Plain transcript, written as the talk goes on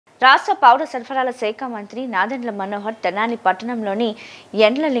రాష్ట్ర పౌర సరఫరాల శాఖ మంత్రి నాదెండ్ల మనోహర్ తెనాలి పట్టణంలోని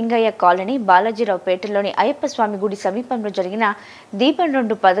ఎండ్ల లింగయ్య కాలనీ బాలాజీరావుపేటలోని అయ్యప్ప స్వామి గుడి సమీపంలో జరిగిన దీపం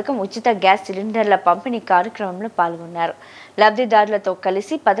 2 పథకం ఉచిత గ్యాస్ సిలిండర్ల పంపిణీ కార్యక్రమంలో పాల్గొన్నారు. లబ్ధిదారులతో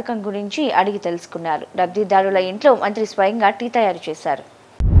కలిసి పథకం గురించి అడిగి తెలుసుకున్నారు. లబ్ధిదారుల ఇంట్లో మంత్రి స్వయంగా టీ తయారు చేశారు.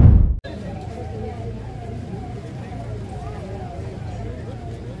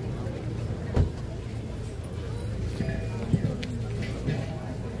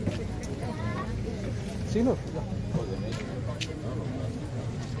 Sino?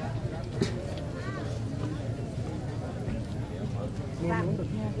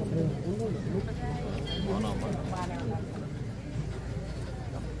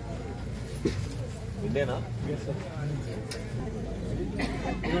 Indena? Yes, sir.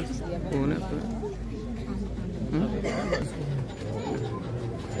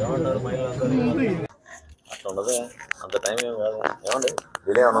 అట్లా అంత టైం ఏం కాదు. ఏమండి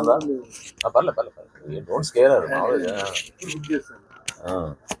డిలే ఏమన్నా ఉందా? పర్లేదు డోంట్ స్కేర్ మామూలుగా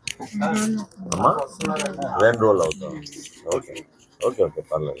అమ్మా 2 రోజులు అవుతాం. ఓకే ఓకే ఓకే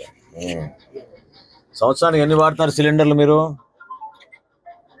పర్లేదు. సంవత్సరానికి ఎన్ని వాడతారు సిలిండర్లు మీరు?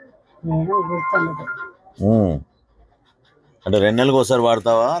 అంటే 2 నెలలకు ఒకసారి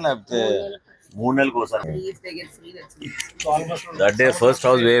వాడతావా లేకపోతే 3 నెలలకు ఒకసారి? That day first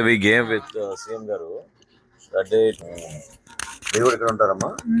house we game with CM గారు దట్ డే. మీరు కూడా ఇక్కడ ఉంటారమ్మా?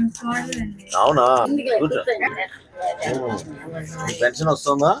 అవునా? కూర్చో. పెన్షన్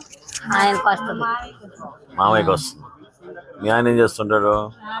వస్తుందా? మామయ్యకి వస్తుంది. మీ ఆయన ఏం చేస్తుంటాడు?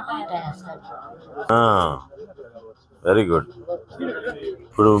 Very good.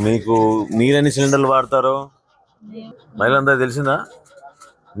 ఇప్పుడు మీరెన్ని సిలిండర్లు వాడతారు? మహిళంతా తెలిసిందా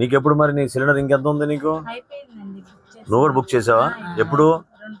నీకెప్పుడు? మరి నీ సిలిండర్ ఇంకెంత ఉంది నీకు? నువ్వు కూడా బుక్ చేసావా? ఎప్పుడు?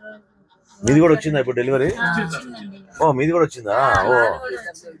 మీది కూడా వచ్చిందా ఇప్పుడు డెలివరీ? ఓ మీది కూడా వచ్చిందా? ఓ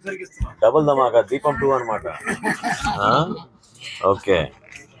డబుల్ ధమాకా దీపం 2 అనమాట. Okay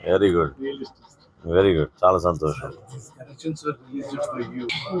very good very good. చాలా సంతోషం.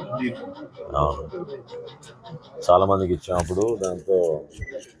 చాలా మందికి ఇచ్చాం అప్పుడు. దాంతో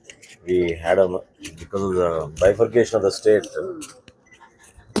we had because of the bifurcation of the state,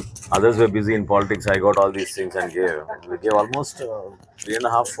 others were busy in politics. I got all these things and we gave almost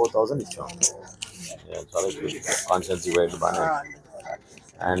 3,500-4,000 each. Yeah, చాలా కాన్స్టిట్యున్సీ వైడ్ బాగా.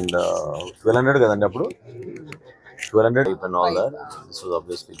 And 1,200 కదండి అప్పుడు? 1,200 and all that. This was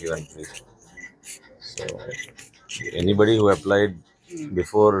obviously given free. So anybody who applied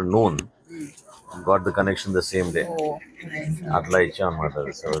before noon got the connection the same day. Atla icha anamata.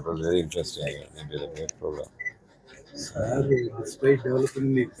 So it was very interesting. It was a great program. Despite developing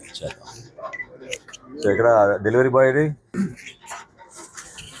it. So ikkada delivery boy idi.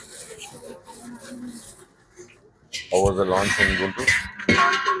 How was the launch in Guntur?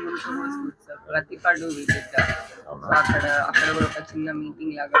 ప్రతిపడు visit. అక్కడ కూడా ఒక చిన్న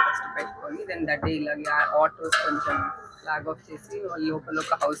meeting లాగా first పెట్టుకొని then that day ఇలాగే autos కొంచెం flag of చేసి లోపల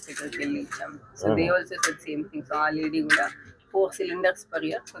ఒక హౌస్ దగ్గరికి వెళ్ళి ఇచ్చాం. So they also said same thing. So ఆ లేడీ కూడా 4 cylinders per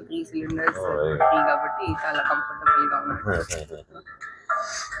year, so 3 cylinders free కాబట్టి చాలా కంఫర్టబుల్ గా ఉంది.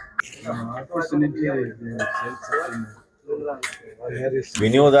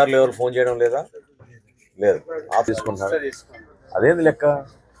 వినియోగదారులు ఎవరు ఫోన్ చేయడం లేదా? లేదు, ఆఫ్ తీసుకుంటారు. అదేంది లెక్క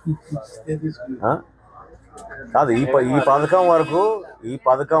కాదు. ఈ పథకం వరకు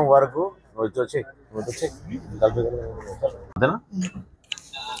వచ్చి అంతేనా?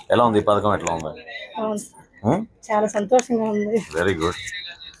 ఎలా ఉంది ఈ పథకం? ఎట్లా ఉంది? చాలా సంతోషంగా ఉంది. Very good.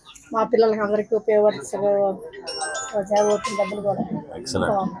 మా పిల్లలకి అందరికీ ఉపయోగపడుతుంది. డబ్బులు కూడా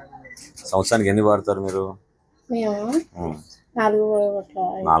ఎక్సలెంట్. సంవత్సరానికి ఎన్ని వాడతారు మీరు? మేము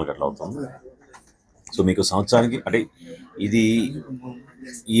 4 అట్లా అవుతుంది. సో మీకు సంవత్సరానికి అంటే ఇది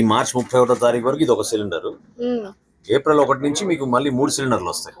ఈ మార్చి 31వ తారీఖు వరకు ఇది ఒక సిలిండరు. ఏప్రిల్ 1 నుంచి మీకు మళ్ళీ 3 సిలిండర్లు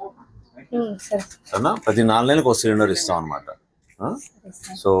వస్తాయి. సరేనా? ప్రతి 4 నెలలకు ఒక సిలిండర్ ఇస్తాం అనమాట.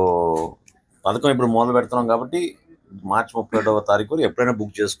 సో పథకం ఇప్పుడు మొదలు పెడుతున్నాం కాబట్టి మార్చి 31వ తారీఖు వరకు ఎప్పుడైనా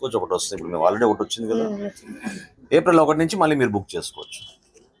బుక్ చేసుకోవచ్చు. ఒకటి వస్తుంది. ఇప్పుడు మేము ఆల్రెడీ ఒకటి వచ్చింది కదా. ఏప్రిల్ 1 నుంచి మళ్ళీ మీరు బుక్ చేసుకోవచ్చు.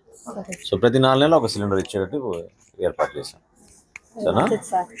 సో ప్రతి 4 నెలలు ఒక సిలిండర్ ఇచ్చేటట్టు ఏర్పాటు చేశాం. సరేనా?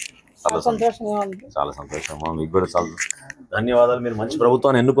 చాలా సంతోషం. మీకు కూడా చాలా ధన్యవాదాలు. మీరు మంచి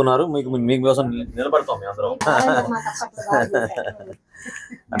ప్రభుత్వాన్ని ఎన్నుకున్నారు. మీకోసం నిలబడతాం మీ అందరం.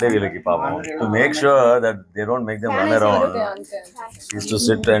 అంటే వీళ్ళకి పాపం to make sure that they don't make them run around. She used to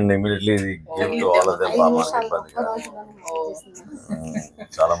SIT and immediately give to all of them.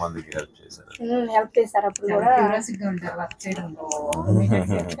 చాలా మందికి హెల్ప్ చేశారు. అప్పుడు కూడా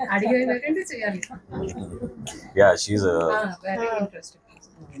yeah she is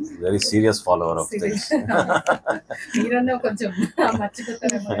very serious follower of things.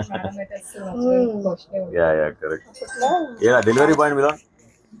 Yeah correct. Yeah delivery point మీద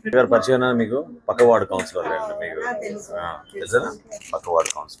గారు పరిచయం మీకు? పక్క వార్డు కౌన్సిలర్ అండి మీకు తెలుసా? పక్క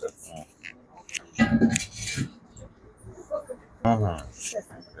వార్డు కౌన్సిలర్.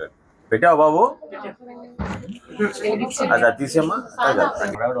 పెట్టావా బాబు? అది తీసేమ్మా.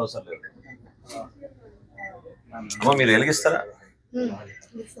 అవసరం లేదు అమ్మా. మీరు వెలిగిస్తారా?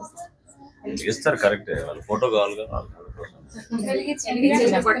 వెలిగిస్తారు కరెక్టే. వాళ్ళు ఫోటో కావాలిగా.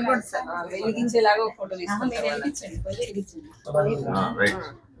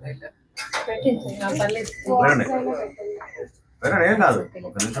 ఏం కాదు,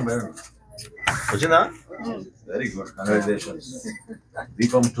 ఒక నిమిషం వచ్చిందా? Very good, congratulations.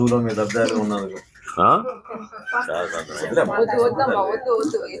 దీపం 2లో మీ దబ్దాలు ఉన్నది.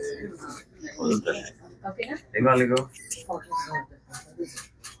 ఏం కావాలి నీకు?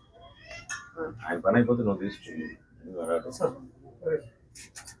 ఆయన పని అయిపోతే నువ్వు తీసుకుంది.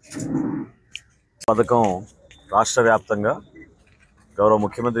 పథకం రాష్ట్ర వ్యాప్తంగా గౌరవ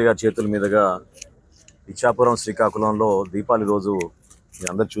ముఖ్యమంత్రి గారి చేతుల మీదుగా ఇచ్చాపురం శ్రీకాకుళంలో దీపావళి రోజు మీరు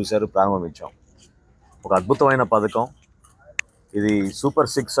అందరు చూశారు, ప్రారంభించాం. ఒక అద్భుతమైన పథకం ఇది. సూపర్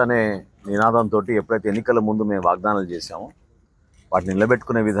 6 అనే నినాదంతో ఎప్పుడైతే ఎన్నికల ముందు మేము వాగ్దానాలు చేశామో వాటిని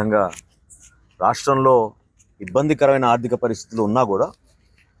నిలబెట్టుకునే విధంగా రాష్ట్రంలో ఇబ్బందికరమైన ఆర్థిక పరిస్థితులు ఉన్నా కూడా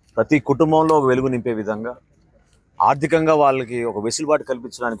ప్రతి కుటుంబంలో ఒక వెలుగు నింపే విధంగా ఆర్థికంగా వాళ్ళకి ఒక వెసులుబాటు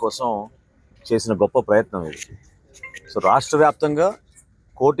కల్పించడానికి కోసం చేసిన గొప్ప ప్రయత్నం ఇది. సో రాష్ట్ర వ్యాప్తంగా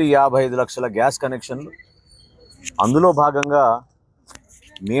 1,55,00,000 గ్యాస్ కనెక్షన్లు. అందులో భాగంగా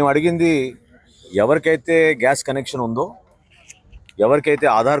మేము అడిగింది ఎవరికైతే గ్యాస్ కనెక్షన్ ఉందో, ఎవరికైతే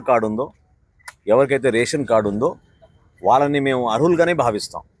ఆధార్ కార్డు ఉందో, ఎవరికైతే రేషన్ కార్డు ఉందో వాళ్ళని మేము అర్హులుగానే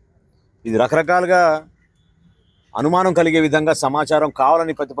భావిస్తాం. ఇది రకరకాలుగా అనుమానం కలిగే విధంగా సమాచారం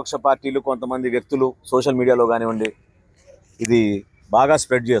కావాలని ప్రతిపక్ష పార్టీలు, కొంతమంది వ్యక్తులు సోషల్ మీడియాలో కానివ్వండి ఇది బాగా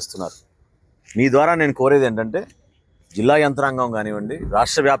స్ప్రెడ్ చేస్తున్నారు. మీ ద్వారా నేను కోరేది ఏంటంటే జిల్లా యంత్రాంగం కానివ్వండి,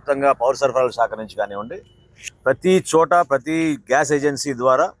 రాష్ట్ర వ్యాప్తంగా పౌర సరఫరాల శాఖ నుంచి కానివ్వండి, ప్రతి చోట ప్రతి గ్యాస్ ఏజెన్సీ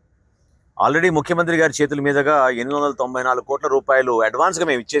ద్వారా ఆల్రెడీ ముఖ్యమంత్రి గారి చేతుల మీదుగా 894 కోట్ల రూపాయలు అడ్వాన్స్గా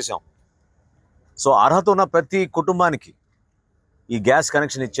మేము ఇచ్చేసాం. సో అర్హత ఉన్న ప్రతి కుటుంబానికి ఈ గ్యాస్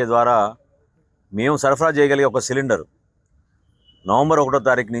కనెక్షన్ ఇచ్చే ద్వారా మేము సరఫరా చేయగలిగే ఒక సిలిండర్ నవంబర్ 1వ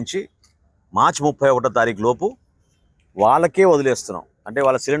తారీఖు నుంచి మార్చి 31వ తారీఖు లోపు వాళ్ళకే వదిలేస్తున్నాం. అంటే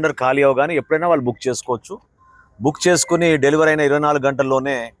వాళ్ళ సిలిండర్ ఖాళీ అవగానే ఎప్పుడైనా వాళ్ళు బుక్ చేసుకోవచ్చు. బుక్ చేసుకుని డెలివరీ అయిన 24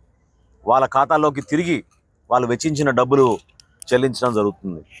 గంటల్లోనే వాళ్ళ ఖాతాలోకి తిరిగి వాళ్ళు వెచ్చించిన డబ్బులు చెల్లించడం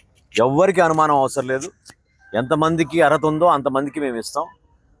జరుగుతుంది. ఎవ్వరికి అనుమానం అవసరం లేదు. ఎంతమందికి అర్హత ఉందో అంతమందికి మేము ఇస్తాం.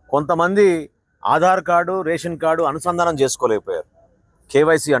 కొంతమంది ఆధార్ కార్డు, రేషన్ కార్డు అనుసంధానం చేసుకోలేకపోయారు.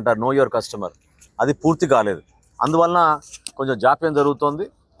 కేవైసీ అంటారు, నో యువర్ కస్టమర్, అది పూర్తి కాలేదు. అందువలన కొంచెం జాప్యం జరుగుతోంది.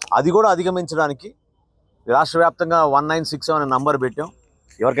 అది కూడా అధిగమించడానికి రాష్ట్ర వ్యాప్తంగా 1967 అనే నంబర్ పెట్టాం.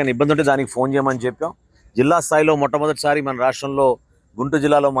 ఎవరికైనా ఇబ్బంది ఉంటే దానికి ఫోన్ చేయమని చెప్పాం. జిల్లా స్థాయిలో మొట్టమొదటిసారి మన రాష్ట్రంలో గుంటూరు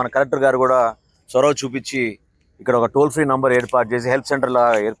జిల్లాలో మన కలెక్టర్ గారు కూడా చొరవ చూపించి ఇక్కడ ఒక టోల్ ఫ్రీ నంబర్ ఏర్పాటు చేసి హెల్ప్ సెంటర్లా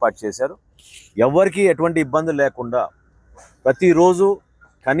ఏర్పాటు చేశారు. ఎవరికి ఎటువంటి ఇబ్బందులు లేకుండా ప్రతిరోజు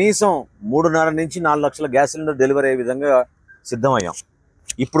కనీసం 3.5 నుంచి 4 లక్షల గ్యాస్ సిలిండర్ డెలివరీ అయ్యే విధంగా సిద్ధమయ్యాం.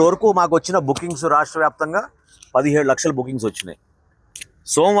 ఇప్పటి వరకు మాకు వచ్చిన బుకింగ్స్ రాష్ట్ర వ్యాప్తంగా 17 లక్షల బుకింగ్స్ వచ్చినాయి.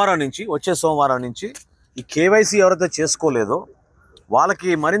 వచ్చే సోమవారం నుంచి ఈ కేవైసీ ఎవరైతే చేసుకోలేదో వాళ్ళకి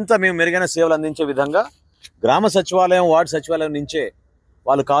మరింత మేము మెరుగైన సేవలు అందించే విధంగా గ్రామ సచివాలయం, వార్డు సచివాలయం నుంచే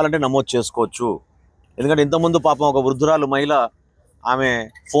వాళ్ళు కావాలంటే నమోదు చేసుకోవచ్చు. ఎందుకంటే ఇంతకుముందు పాపం ఒక వృద్ధురాలు మహిళ, ఆమె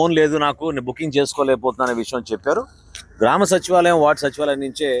ఫోన్ లేదు నాకు, నేను బుకింగ్ చేసుకోలేకపోతున్నా అనే విషయం చెప్పారు. గ్రామ సచివాలయం, వార్డు సచివాలయం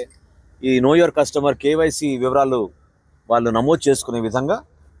నుంచే ఈ నో యువర్ కస్టమర్ కేవైసీ వివరాలు వాళ్ళు నమోదు చేసుకునే విధంగా,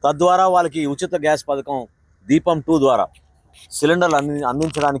 తద్వారా వాళ్ళకి ఉచిత గ్యాస్ పథకం దీపం 2 ద్వారా సిలిండర్లు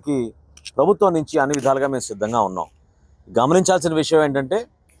అందించడానికి ప్రభుత్వం నుంచి అన్ని విధాలుగా మేము సిద్ధంగా ఉన్నాం. గమనించాల్సిన విషయం ఏంటంటే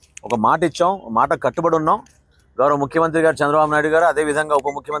ఒక మాట ఇచ్చాం, మాట కట్టుబడి ఉన్నాం. గౌరవ ముఖ్యమంత్రి గారు చంద్రబాబు నాయుడు గారు, అదేవిధంగా ఉప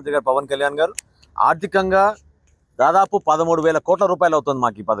ముఖ్యమంత్రి గారు పవన్ కళ్యాణ్ గారు ఆర్థికంగా దాదాపు 13,000 కోట్ల రూపాయలు అవుతుంది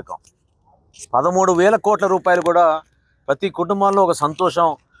మాకు ఈ పథకం. 13,000 కోట్ల రూపాయలు కూడా ప్రతి కుటుంబంలో ఒక సంతోషం,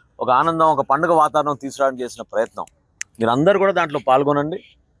 ఒక ఆనందం, ఒక పండుగ వాతావరణం తీసుకురావడానికి చేసిన ప్రయత్నం. మీరు అందరూ కూడా దాంట్లో పాల్గొనండి.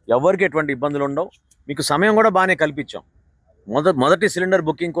 ఎవరికి ఎటువంటి ఇబ్బందులు ఉండవు. మీకు సమయం కూడా బాగానే కల్పించాం. మొదటి సిలిండర్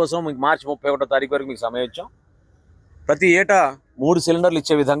బుకింగ్ కోసం మీకు మార్చి 31వ తారీఖు వరకు మీకు సమయం ఇచ్చాం. ప్రతి ఏటా 3 సిలిండర్లు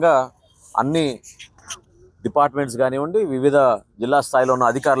ఇచ్చే విధంగా అన్ని డిపార్ట్మెంట్స్ కానివ్వండి, వివిధ జిల్లా స్థాయిలో ఉన్న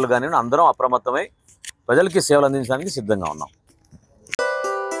అధికారులు కానివ్వండి, అందరం అప్రమత్తమై ప్రజలకి సేవలు అందించడానికి సిద్ధంగా ఉన్నాం.